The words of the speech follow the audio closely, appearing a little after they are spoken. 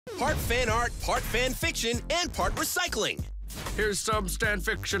Part fan art, part fan fiction, and part recycling. Here's some stand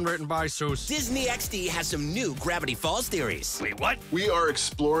fiction written by Soos. Disney XD has some new Gravity Falls theories. Wait, what? We are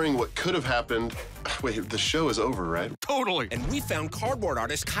exploring what could have happened. Wait, the show is over, right? Totally. And we found cardboard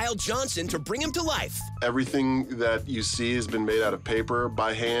artist Kiel Johnson to bring him to life. Everything that you see has been made out of paper,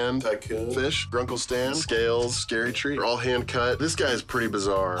 by hand. Tycoon. Fish, Grunkle Stan, scales, scary tree. They're all hand cut. This guy is pretty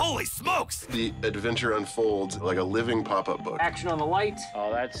bizarre. Holy smokes! The adventure unfolds like a living pop-up book. Action on the light.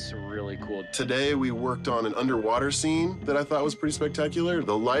 Oh, that's really cool. Today we worked on an underwater scene that I thought was pretty spectacular.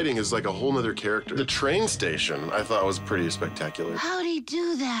 The lighting is like a whole nother character. The train station I thought was pretty spectacular. How'd he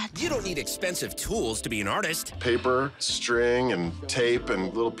do that? You don't need expensive tools to be an artist. Paper, string, and tape,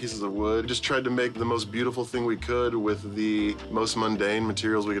 and little pieces of wood. Just tried to make the most beautiful thing we could with the most mundane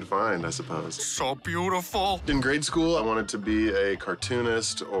materials we could find, I suppose. So beautiful. In grade school, I wanted to be a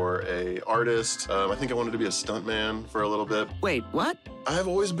cartoonist or a artist. I think I wanted to be a stuntman for a little bit. Wait, what? I've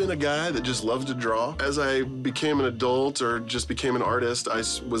always been a guy that just loved to draw. As I became an adult or just became an artist, I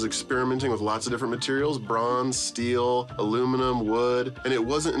was experimenting with lots of different materials: bronze, steel, aluminum, wood. And it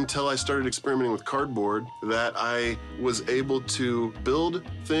wasn't until I started experimenting with cardboard that I was able to build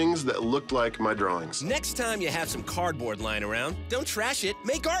things that looked like my drawings. Next time you have some cardboard lying around, don't trash it,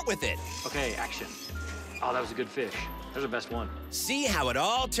 make art with it. Okay, action. Oh, that was a good fish. There's the best one. See how it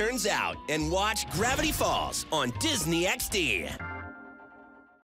all turns out and watch Gravity Falls on Disney XD.